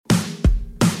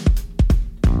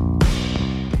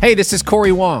Hey, this is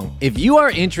Corey Wong. If you are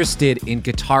interested in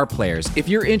guitar players, if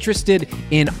you're interested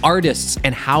in artists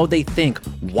and how they think,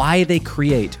 why they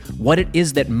create, what it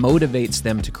is that motivates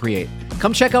them to create,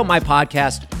 come check out my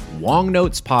podcast, Wong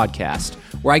Notes Podcast,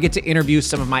 where I get to interview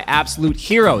some of my absolute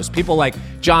heroes, people like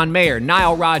John Mayer,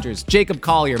 Nile Rodgers, Jacob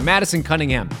Collier, Madison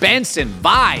Cunningham, Benson,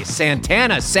 Vai,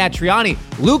 Santana, Satriani,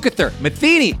 Lukather,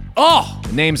 Matheny. Oh,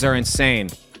 the names are insane.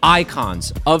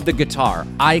 Icons of the guitar,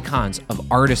 icons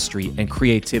of artistry and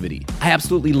creativity. I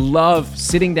absolutely love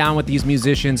sitting down with these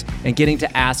musicians and getting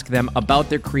to ask them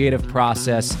about their creative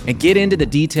process and get into the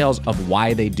details of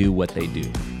why they do what they do.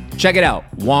 Check it out,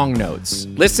 Wong Notes.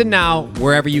 Listen now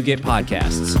wherever you get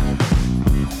podcasts.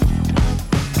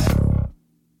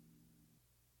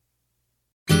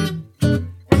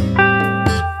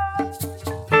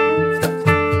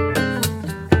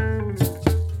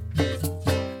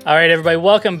 All right, everybody,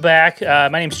 welcome back. My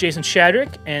name is Jason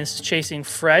Shadrick, and this is Chasing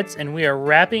Frets, and we are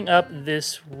wrapping up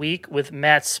this week with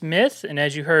Matt Smith. And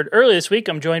as you heard earlier this week,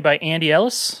 I'm joined by Andy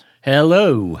Ellis.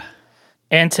 Hello.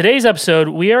 And today's episode,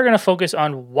 we are going to focus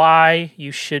on why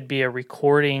you should be a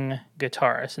recording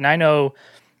guitarist. And I know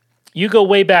you go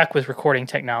way back with recording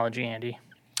technology, Andy.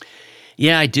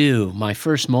 Yeah, I do. My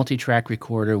first multi-track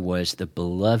recorder was the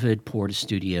beloved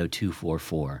Portastudio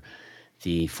 244,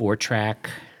 the 4-track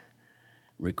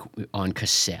on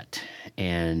cassette,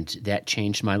 and that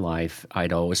changed my life.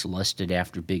 I'd always lusted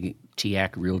after big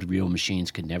TIAC reel-to-reel machines,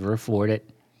 could never afford it.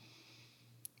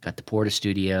 Got the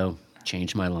Portastudio,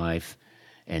 changed my life,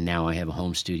 and now I have a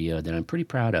home studio that I'm pretty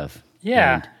proud of.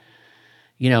 Yeah.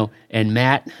 And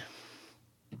Matt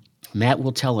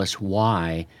will tell us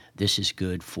why this is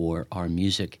good for our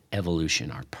music evolution,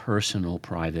 our personal,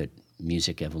 private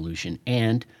music evolution,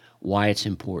 and why it's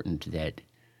important that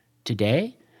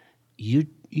today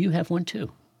you have one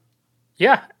too.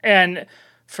 Yeah, and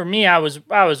for me, I was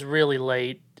really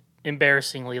late,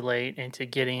 embarrassingly late into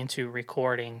getting into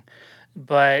recording.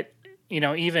 But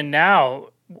even now,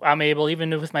 I'm able,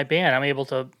 even with my band, I'm able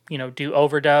to do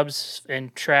overdubs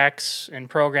and tracks and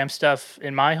program stuff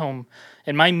in my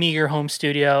meager home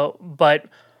studio. But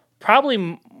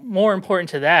probably more important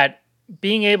to that,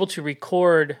 being able to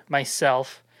record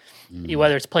myself.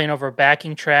 Whether it's playing over a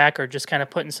backing track or just kind of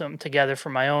putting something together for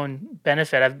my own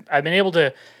benefit, I've been able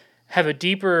to have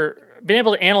been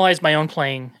able to analyze my own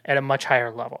playing at a much higher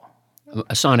level.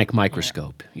 A sonic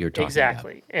microscope, you're talking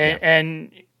exactly. about.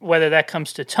 And whether that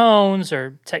comes to tones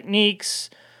or techniques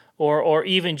or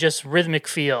even just rhythmic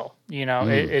feel,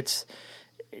 it's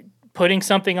putting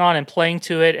something on and playing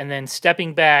to it and then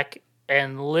stepping back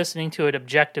and listening to it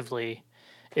objectively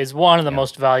is one of the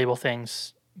most valuable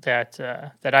things that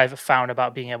I've found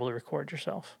about being able to record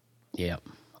yourself. Yeah,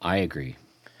 I agree.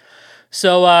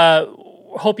 So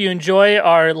hope you enjoy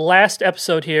our last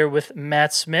episode here with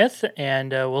Matt Smith,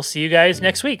 and we'll see you guys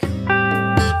next week. All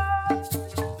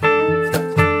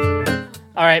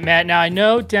right, Matt, now I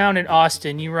know down in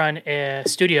Austin you run a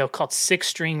studio called Six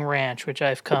String Ranch, which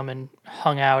I've come and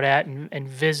hung out at and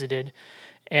visited.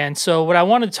 And so what I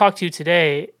wanted to talk to you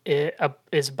today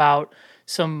is about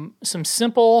some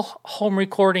simple home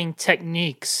recording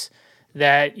techniques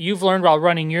that you've learned while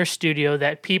running your studio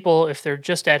that people, if they're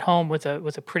just at home with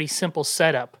a pretty simple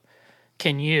setup,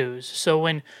 can use. So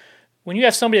when you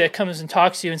have somebody that comes and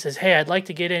talks to you and says, "Hey, I'd like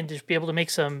to get in to be able to make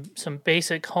some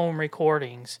basic home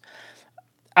recordings,"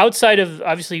 outside of,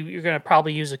 obviously, you're going to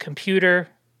probably use a computer,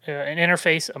 an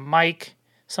interface, a mic,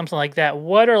 something like that.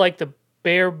 What are like the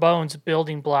bare bones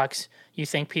building blocks you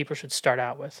think people should start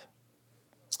out with?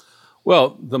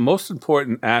 Well, the most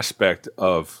important aspect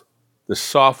of the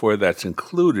software that's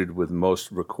included with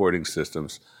most recording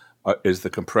systems is the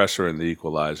compressor and the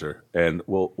equalizer. And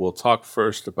we'll talk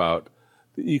first about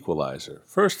the equalizer.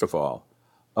 First of all,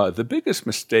 the biggest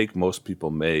mistake most people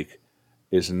make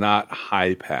is not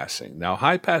high passing. Now,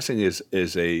 high passing is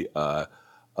it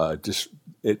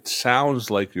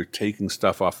sounds like you're taking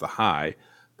stuff off the high,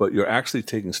 but you're actually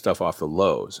taking stuff off the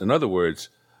lows. In other words,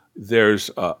 there's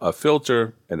a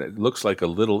filter, and it looks like a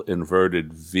little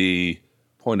inverted V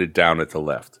pointed down at the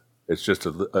left. It's just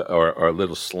or a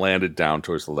little slanted down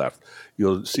towards the left.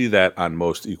 You'll see that on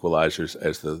most equalizers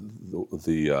as the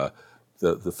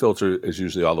filter is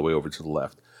usually all the way over to the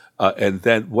left. And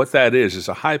then what that is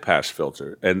a high-pass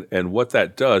filter. And what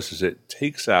that does is it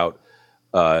takes out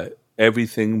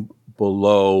everything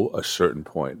below a certain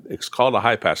point. It's called a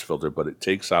high-pass filter, but it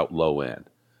takes out low end,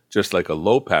 just like a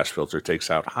low-pass filter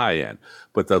takes out high end.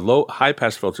 But the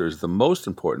high-pass filter is the most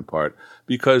important part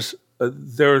because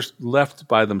they're left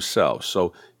by themselves.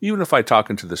 So even if I talk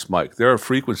into this mic, there are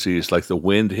frequencies like the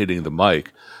wind hitting the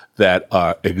mic that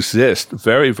exist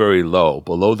very, very low,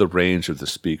 below the range of the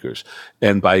speakers.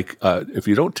 And if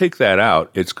you don't take that out,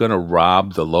 it's going to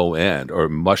rob the low end or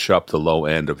mush up the low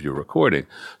end of your recording.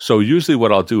 So usually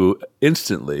what I'll do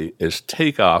instantly is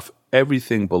take off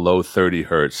everything below 30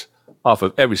 hertz off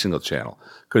of every single channel,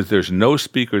 because there's no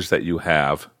speakers that you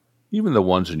have, even the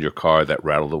ones in your car that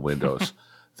rattle the windows,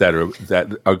 that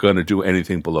are going to do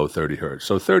anything below 30 hertz.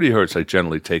 So 30 hertz, I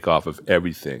generally take off of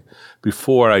everything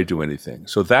before I do anything.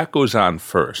 So that goes on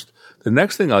first. The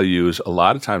next thing I'll use a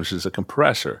lot of times is a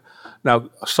compressor. Now,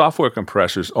 software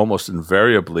compressors almost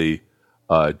invariably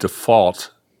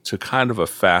default to kind of a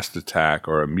fast attack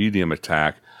or a medium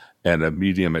attack and a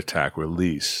medium attack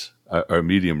release or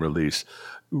medium release.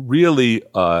 Really,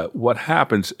 what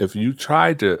happens if you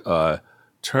try to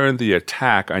turn the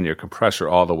attack on your compressor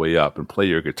all the way up and play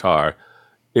your guitar,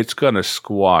 it's going to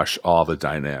squash all the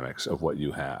dynamics of what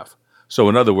you have. So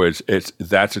in other words,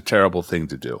 that's a terrible thing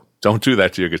to do. Don't do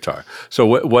that to your guitar. So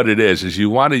what it is you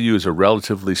want to use a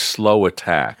relatively slow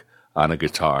attack on a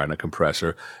guitar and a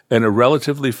compressor and a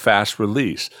relatively fast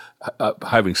release.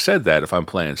 Having said that, if I'm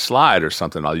playing slide or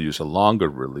something, I'll use a longer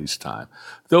release time.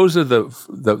 Those are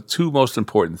the two most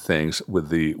important things with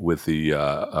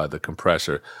the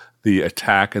compressor: the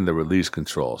attack and the release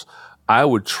controls. I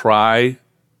would try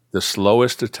the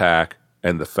slowest attack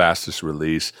and the fastest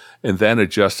release, and then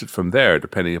adjust it from there,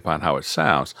 depending upon how it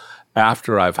sounds,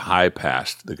 after I've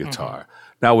high-passed the guitar. Mm-hmm.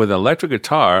 Now, with an electric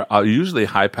guitar, I'll usually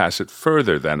high-pass it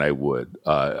further than I would.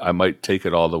 I might take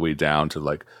it all the way down to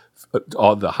like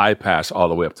all the high-pass all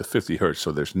the way up to 50 hertz,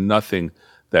 so there's nothing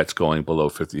that's going below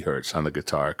 50 hertz on the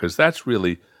guitar, because that's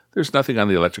really, there's nothing on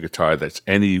the electric guitar that's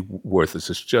any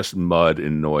worthless. It's just mud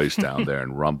and noise down there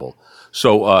and rumble.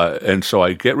 So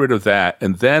I get rid of that,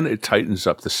 and then it tightens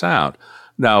up the sound.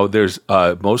 Now, there's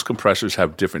most compressors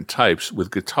have different types.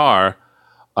 With guitar,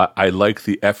 I like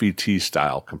the FET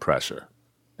style compressor,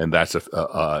 and that's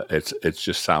it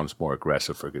just sounds more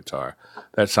aggressive for guitar.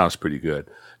 That sounds pretty good.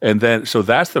 And then, so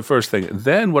that's the first thing. And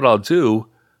then what I'll do,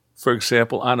 for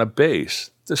example, on a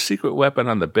bass, the secret weapon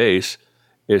on the bass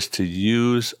is to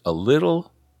use a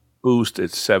little boost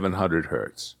at 700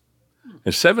 hertz.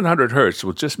 And 700 hertz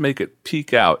will just make it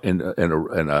peak out in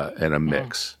a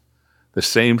mix. The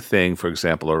same thing, for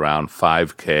example, around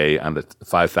 5K on the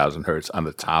 5,000 hertz on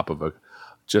the top of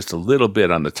just a little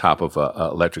bit on the top of a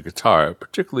electric guitar,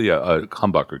 particularly a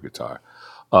humbucker guitar.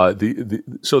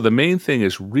 So the main thing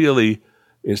is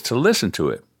to listen to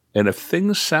it. And if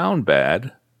things sound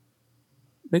bad,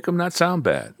 make them not sound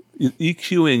bad.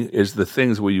 EQing is the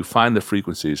things where you find the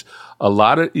frequencies. A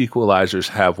lot of equalizers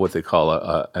have what they call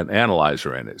an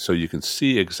analyzer in it, so you can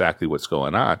see exactly what's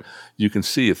going on. You can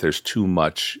see if there's too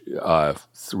much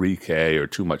 3K or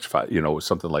too much,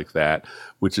 something like that,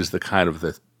 which is the kind of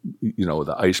the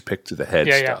ice pick to the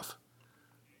head stuff. Yeah.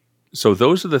 So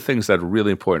those are the things that are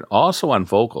really important. Also on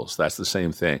vocals, that's the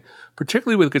same thing.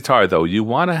 Particularly with guitar, though, you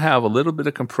want to have a little bit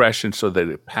of compression so that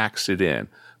it packs it in,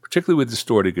 particularly with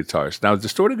distorted guitars. Now,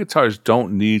 distorted guitars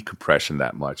don't need compression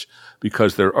that much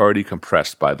because they're already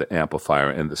compressed by the amplifier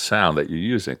and the sound that you're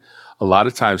using. A lot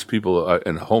of times people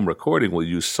in home recording will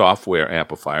use software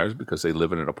amplifiers because they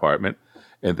live in an apartment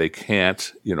and they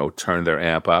can't, turn their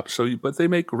amp up. But they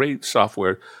make great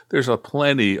software. There's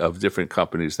plenty of different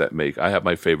companies that make. I have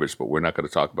my favorites, but we're not going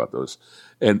to talk about those.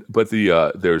 But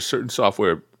there's certain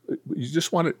software. You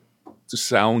just want it to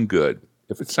sound good.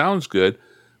 If it sounds good,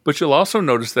 but you'll also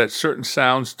notice that certain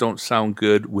sounds don't sound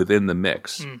good within the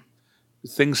mix.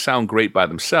 Things sound great by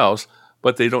themselves,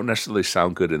 but they don't necessarily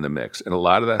sound good in the mix. And a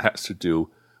lot of that has to do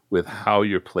with how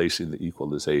you're placing the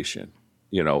equalization,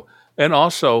 And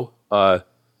also,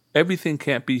 everything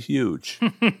can't be huge.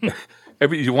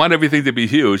 You want everything to be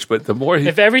huge, but the more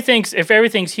if everything's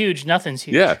huge, nothing's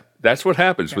huge. Yeah, that's what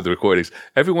happens with the recordings.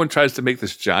 Everyone tries to make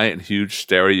this giant, huge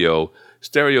stereo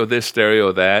this,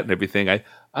 stereo that, and everything.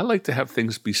 I like to have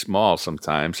things be small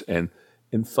sometimes and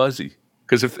fuzzy,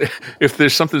 because if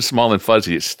there's something small and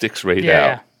fuzzy, it sticks right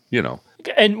out. Yeah.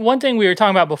 And one thing we were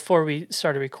talking about before we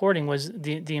started recording was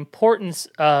the importance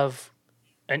of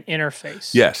an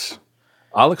interface. Yes.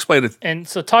 I'll explain it. And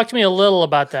so talk to me a little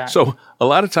about that. So a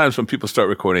lot of times when people start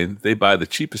recording, they buy the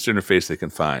cheapest interface they can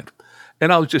find.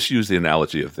 And I'll just use the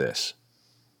analogy of this.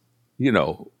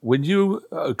 When you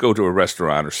go to a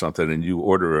restaurant or something and you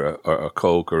order a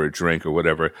Coke or a drink or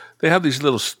whatever, they have these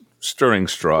little stirring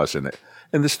straws in it.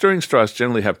 And the stirring straws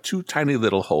generally have two tiny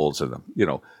little holes in them.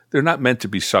 They're not meant to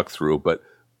be sucked through, but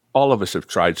all of us have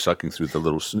tried sucking through the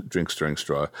little drink stirring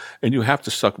straw. And you have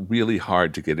to suck really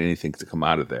hard to get anything to come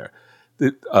out of there.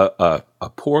 A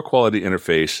poor quality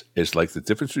interface is like the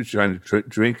difference between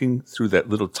drinking through that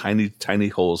little tiny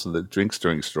holes in the drink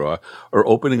stirring straw, or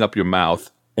opening up your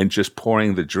mouth and just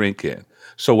pouring the drink in.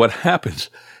 So what happens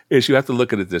is you have to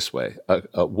look at it this way.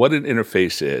 What an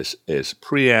interface is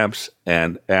preamps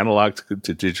and analog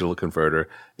to digital converter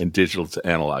and digital to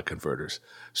analog converters.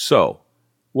 So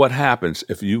what happens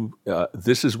if you,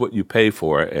 this is what you pay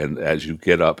for, and as you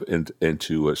get up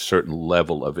into a certain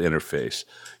level of interface,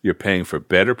 you're paying for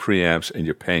better preamps and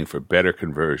you're paying for better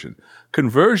conversion.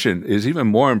 Conversion is even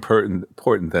more important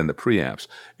than the preamps.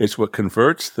 It's what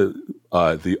converts the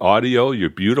audio, your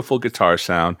beautiful guitar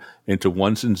sound, into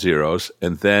ones and zeros,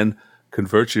 and then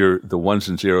converts the ones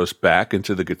and zeros back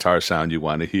into the guitar sound you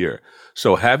want to hear.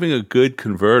 So having a good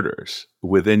converters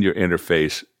within your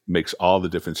interface makes all the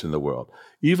difference in the world.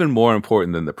 Even more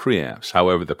important than the preamps.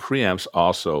 However, the preamps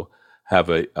also have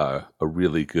a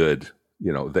really good,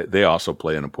 they also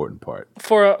play an important part.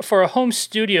 For a home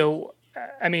studio,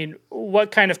 I mean,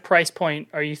 what kind of price point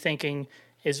are you thinking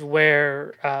is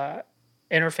where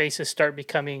interfaces start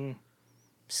becoming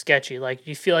sketchy? Like,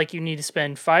 do you feel like you need to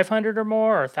spend $500 or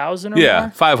more, or $1,000 or more? Yeah,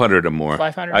 $500 or more.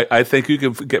 $500. I think you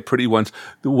can get pretty ones.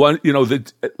 The one,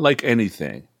 like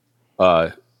anything,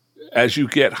 as you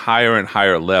get higher and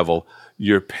higher level,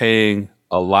 you're paying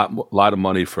a lot of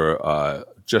money for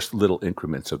just little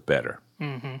increments of better,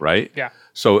 right? Yeah.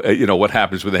 So what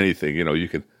happens with anything? You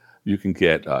can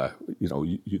get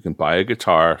you can buy a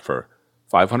guitar for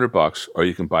 $500, or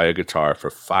you can buy a guitar for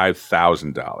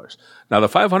 $5,000. Now, the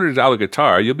 $500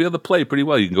 guitar, you'll be able to play pretty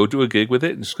well. You can go do a gig with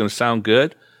it, and it's going to sound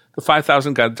good. The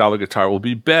 $5,000 guitar will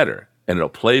be better, and it'll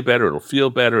play better, it'll feel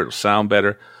better, it'll sound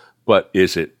better. But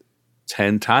is it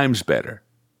 10 times better?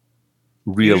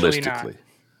 Realistically,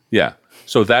 yeah.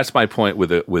 So that's my point with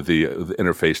the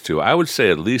interface too. I would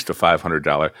say at least a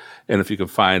 $500, and if you can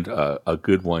find a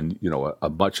good one, a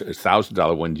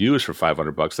 $1,000 one used for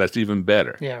 $500, that's even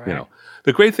better. Yeah, right.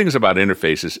 The great things about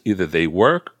interfaces, either they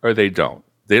work or they don't.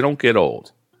 They don't get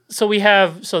old. So we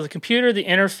have the computer, the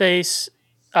interface.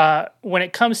 When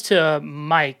it comes to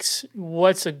mics,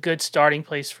 what's a good starting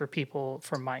place for people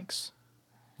for mics?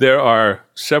 There are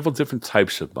several different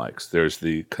types of mics. There's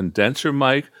the condenser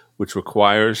mic, which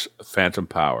requires phantom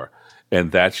power,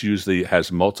 and that's usually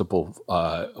has multiple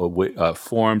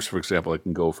forms. For example, it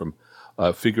can go from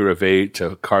figure of 8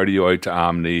 to cardioid to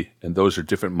omni, and those are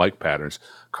different mic patterns.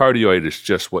 Cardioid is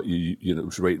just what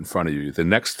is right in front of you. The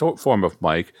next form of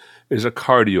mic is a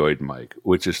cardioid mic,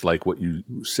 which is like what you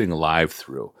sing live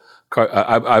through.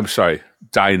 I'm sorry,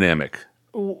 dynamic.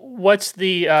 What's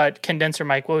the condenser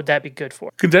mic? What would that be good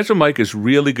for? Condenser mic is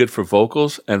really good for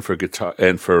vocals and for guitar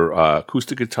and for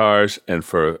acoustic guitars and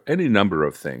for any number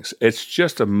of things. It's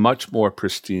just a much more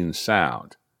pristine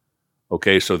sound.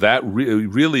 Okay, so that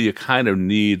really you kind of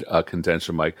need a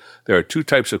condenser mic. There are two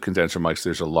types of condenser mics.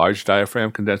 There's a large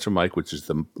diaphragm condenser mic, which is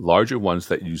the larger ones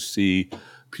that you see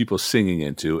people singing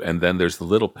into, and then there's the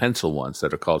little pencil ones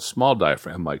that are called small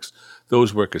diaphragm mics.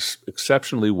 Those work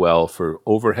exceptionally well for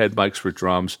overhead mics for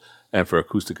drums and for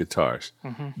acoustic guitars.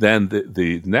 Mm-hmm. Then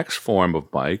the next form of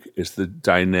mic is the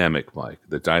dynamic mic.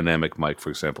 The dynamic mic, for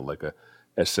example, like a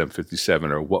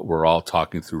SM57 or what we're all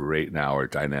talking through right now are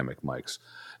dynamic mics.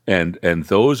 And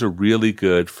those are really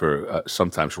good for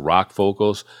sometimes rock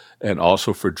vocals and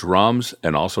also for drums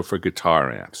and also for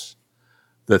guitar amps.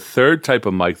 The third type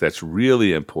of mic that's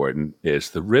really important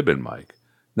is the ribbon mic.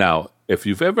 Now, if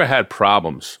you've ever had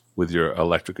problems with your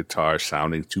electric guitar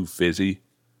sounding too fizzy,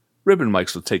 ribbon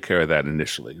mics will take care of that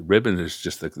initially. Ribbon is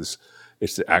just like this,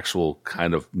 it's the actual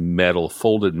kind of metal,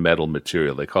 folded metal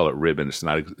material. They call it ribbon. It's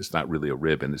not really a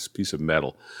ribbon. It's a piece of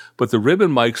metal. But the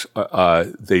ribbon mics,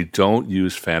 they don't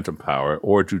use phantom power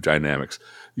or do dynamics.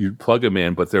 You plug them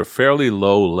in, but they're fairly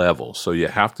low level, so you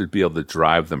have to be able to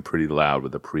drive them pretty loud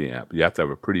with a preamp. You have to have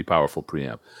a pretty powerful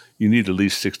preamp. You need at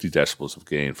least 60 decibels of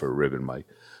gain for a ribbon mic.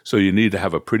 So you need to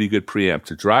have a pretty good preamp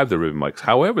to drive the ribbon mics.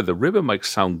 However, the ribbon mics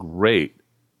sound great.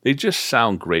 They just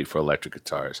sound great for electric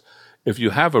guitars. If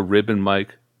you have a ribbon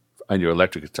mic on your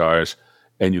electric guitars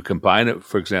and you combine it,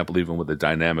 for example, even with a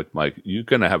dynamic mic, you're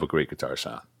going to have a great guitar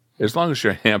sound. As long as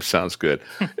your amp sounds good.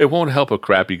 It won't help a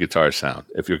crappy guitar sound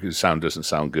if your sound doesn't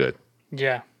sound good.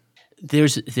 Yeah.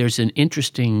 There's an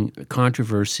interesting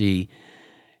controversy,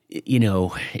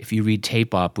 if you read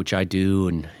Tape Op, which I do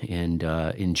and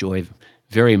enjoy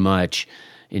very much,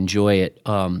 enjoy it.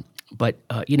 But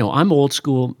I'm old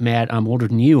school, Matt. I'm older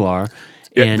than you are.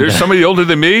 Yeah, and, there's somebody older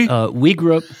than me? We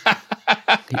grew up,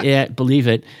 yeah, believe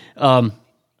it.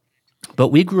 But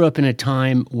we grew up in a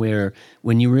time where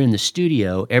when you were in the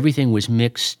studio, everything was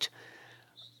mixed,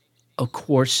 of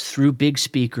course, through big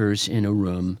speakers in a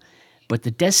room, But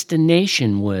the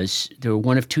destination there were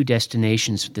one of two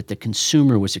destinations that the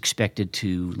consumer was expected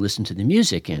to listen to the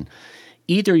music in.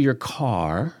 Either your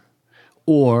car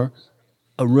or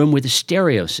a room with a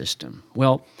stereo system.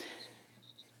 Well,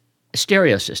 a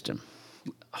stereo system.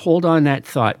 Hold on that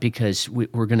thought, because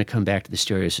we're going to come back to the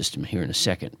stereo system here in a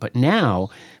second. But now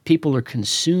people are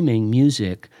consuming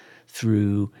music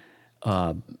through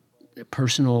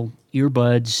personal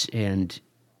earbuds and,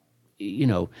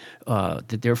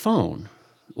 their phone,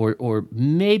 or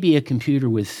maybe a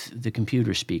computer with the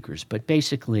computer speakers. But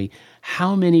basically,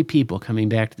 how many people, coming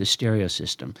back to the stereo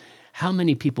system, how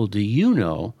many people do you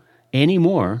know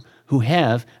anymore who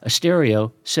have a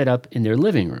stereo set up in their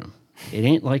living room? It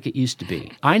ain't like it used to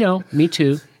be. I know, me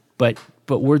too, but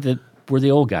we're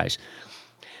the old guys.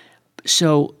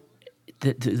 So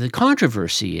the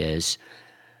controversy is,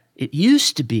 it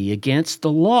used to be against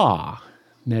the law,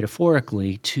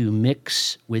 metaphorically, to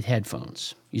mix with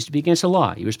headphones. It used to be against the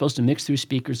law. You were supposed to mix through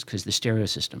speakers because the stereo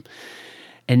system.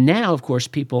 And now, of course,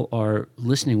 people are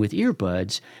listening with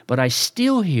earbuds, but I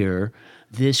still hear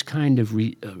this kind of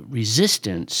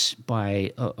resistance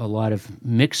by a lot of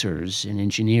mixers and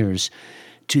engineers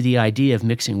to the idea of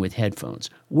mixing with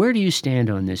headphones. Where do you stand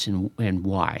on this, and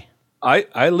why?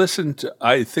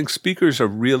 I think speakers are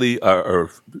really,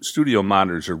 or studio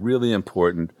monitors are really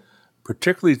important,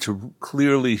 particularly to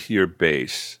clearly hear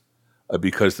bass,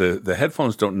 because the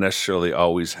headphones don't necessarily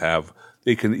always have,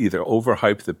 they can either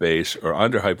overhype the bass or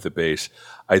underhype the bass.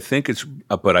 I think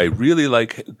but I really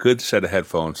like a good set of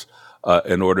headphones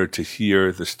in order to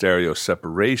hear the stereo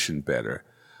separation better.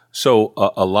 So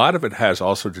a lot of it has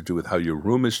also to do with how your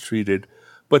room is treated,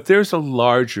 but there's a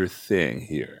larger thing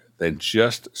here than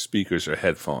just speakers or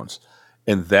headphones,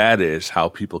 and that is how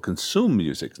people consume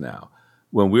music now.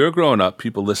 When we were growing up,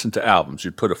 people listened to albums.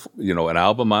 You'd put an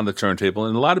album on the turntable,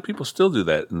 and a lot of people still do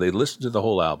that, and they listen to the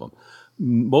whole album.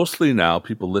 Mostly now,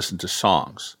 people listen to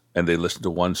songs, and they listen to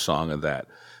one song of that.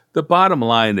 The bottom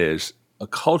line is,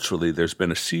 culturally, there's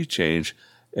been a sea change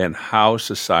in how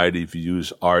society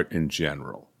views art in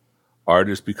general. Art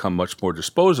has become much more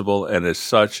disposable, and as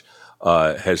such,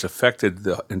 has affected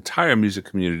the entire music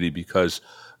community, because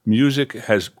music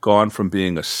has gone from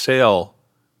being a sale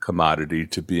commodity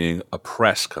to being a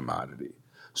press commodity.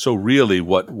 So really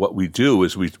what we do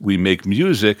is we make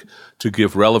music to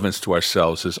give relevance to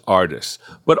ourselves as artists,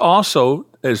 but also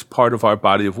as part of our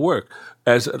body of work.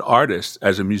 As an artist,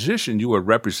 as a musician, you are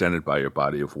represented by your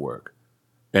body of work.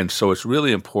 And so it's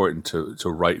really important to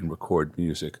write and record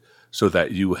music so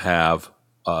that you have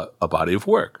a body of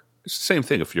work. It's the same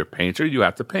thing. If you're a painter, you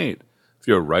have to paint. If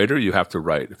you're a writer, you have to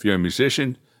write. If you're a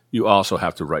musician, you also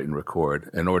have to write and record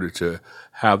in order to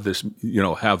have this,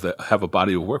 have a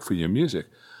body of work for your music.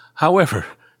 However,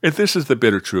 if this is the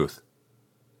bitter truth,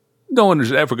 no one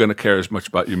is ever going to care as much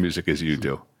about your music as you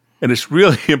do. And it's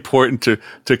really important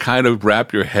to kind of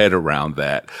wrap your head around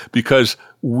that, because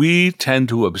we tend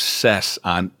to obsess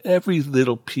on every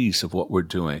little piece of what we're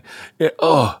doing.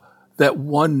 That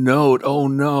one note, oh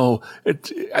no,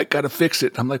 I got to fix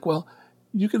it. I'm like, well,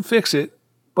 you can fix it,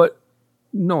 but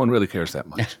no one really cares that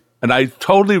much. And I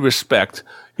totally respect,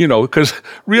 because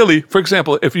really, for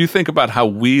example, if you think about how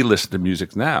we listen to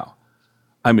music now,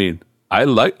 I mean, I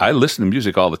listen to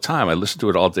music all the time. I listen to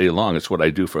it all day long. It's what I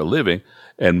do for a living,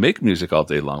 and make music all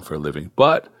day long for a living.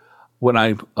 But when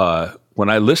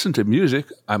I listen to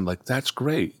music, I'm like, that's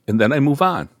great. And then I move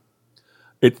on.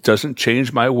 It doesn't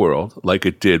change my world like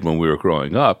it did when we were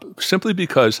growing up, simply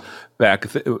because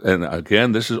and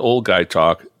again, this is old guy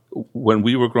talk, when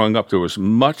we were growing up, there was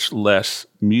much less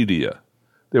media.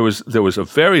 There was a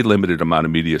very limited amount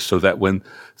of media, so that when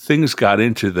things got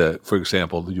into for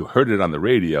example, you heard it on the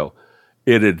radio,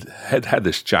 it had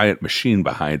this giant machine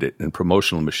behind it, and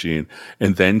promotional machine,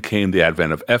 and then came the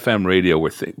advent of FM radio,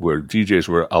 where DJs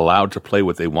were allowed to play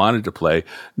what they wanted to play.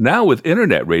 Now with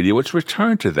internet radio, it's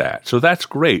returned to that, so that's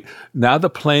great. Now the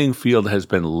playing field has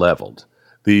been leveled.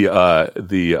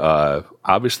 Obviously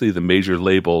the major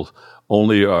labels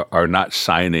only are not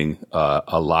signing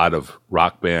a lot of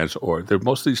rock bands, or they're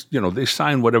mostly, they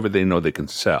sign whatever they know they can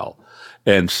sell.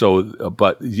 And so,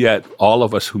 but yet all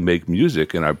of us who make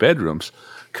music in our bedrooms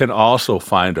can also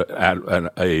find through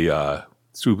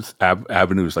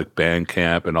avenues like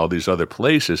Bandcamp and all these other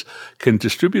places, can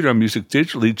distribute our music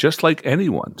digitally just like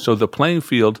anyone. So the playing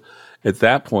field at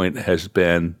that point has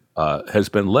been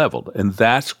leveled, and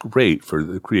that's great for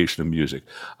the creation of music.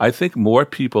 I think more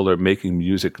people are making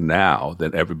music now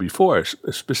than ever before,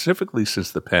 specifically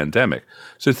since the pandemic.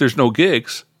 Since there's no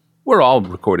gigs, we're all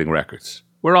recording records.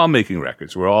 We're all making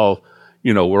records. We're all,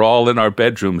 we're all in our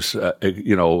bedrooms,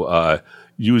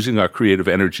 using our creative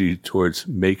energy towards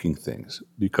making things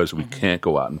because we can't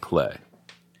go out and play.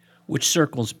 Which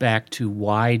circles back to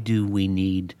why do we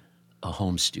need a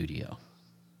home studio,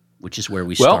 which is where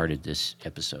we started this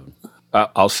episode.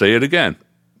 I'll say it again.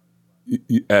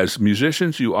 As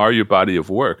musicians, you are your body of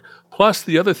work. Plus,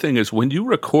 the other thing is when you're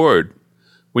recording,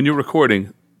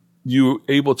 you're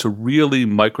able to really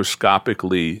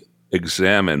microscopically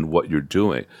examine what you're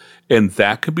doing. And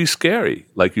that could be scary.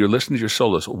 Like you're listening to your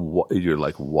solos, you're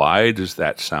like, why does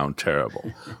that sound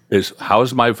terrible?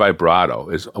 How's my vibrato?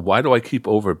 Why do I keep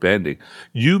overbending?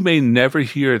 You may never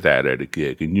hear that at a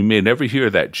gig, and you may never hear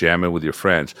that jamming with your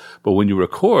friends. But when you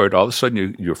record, all of a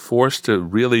sudden you're forced to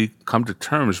really come to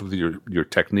terms with your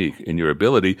technique and your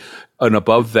ability, and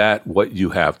above that, what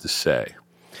you have to say.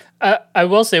 I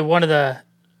will say one of the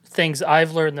things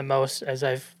I've learned the most as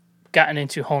I've gotten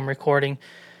into home recording.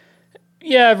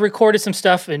 Yeah, I've recorded some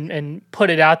stuff and put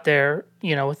it out there,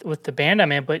 with the band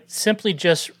I'm in, but simply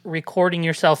just recording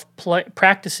yourself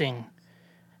practicing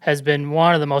has been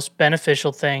one of the most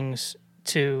beneficial things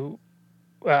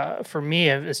for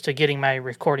me as to getting my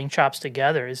recording chops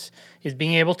together is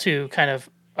being able to kind of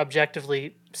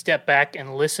objectively step back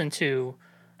and listen to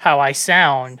how I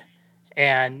sound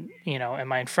and,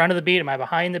 am I in front of the beat? Am I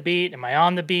behind the beat? Am I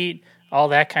on the beat? All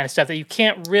that kind of stuff that you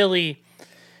can't really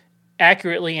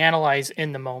accurately analyze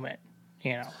in the moment,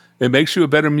 It makes you a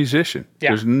better musician. Yeah.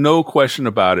 There's no question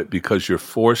about it because you're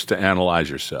forced to analyze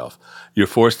yourself. You're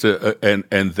forced to,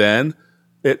 and then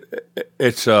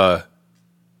it's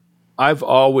I've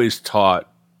always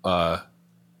taught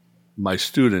my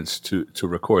students to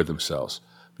record themselves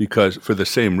because for the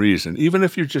same reason. Even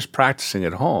if you're just practicing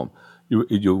at home,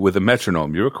 you with a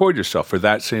metronome, you record yourself for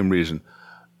that same reason.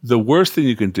 The worst thing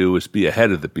you can do is be ahead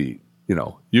of the beat.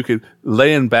 You could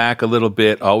laying back a little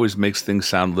bit always makes things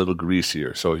sound a little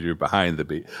greasier. So you're behind the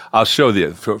beat. I'll show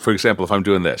you. For example, if I'm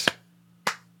doing this,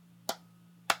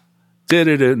 now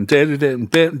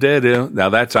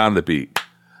that's on the beat.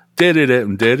 This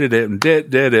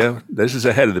is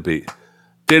ahead of the beat.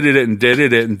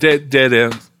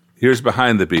 Here's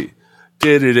behind the beat.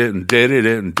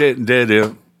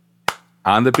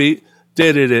 On the beat.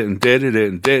 Ahead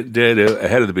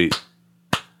of the beat.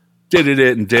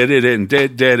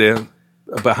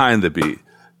 Behind the beat.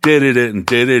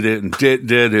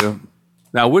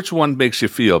 Now, which one makes you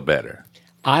feel better?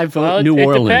 I vote New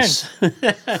Orleans. It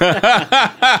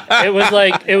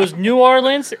was New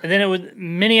Orleans, and then it was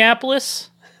Minneapolis,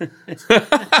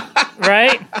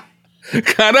 right?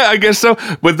 Kind of, I guess so.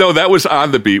 But no, that was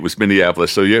on the beat. Was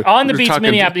Minneapolis? So you on the beat's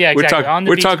Minneapolis. Yeah, exactly.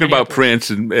 We're talking about Prince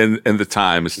and the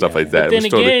time and stuff like that. But then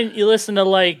again, you listen to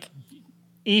like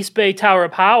East Bay Tower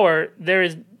of Power. There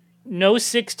is no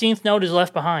 16th note is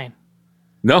left behind.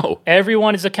 No,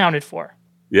 everyone is accounted for.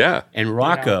 Yeah, and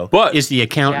Rocco is the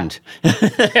accountant.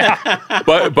 Yeah.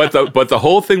 but the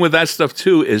whole thing with that stuff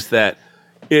too is that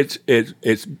it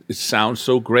sounds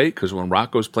so great because when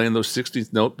Rocco's playing those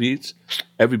 16th note beats,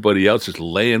 everybody else is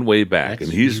laying way back,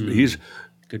 and he's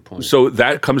good point. So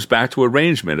that comes back to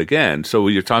arrangement again. So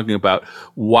you're talking about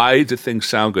why do things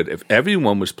sound good? If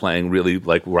everyone was playing really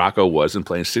like Rocco was and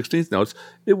playing 16th notes,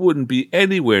 it wouldn't be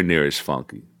anywhere near as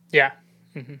funky. Yeah.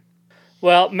 Mm-hmm.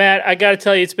 Well, Matt, I got to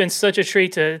tell you, it's been such a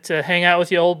treat to hang out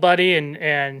with you, old buddy,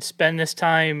 and spend this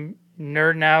time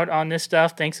nerding out on this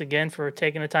stuff. Thanks again for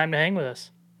taking the time to hang with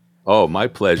us. Oh, my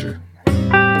pleasure.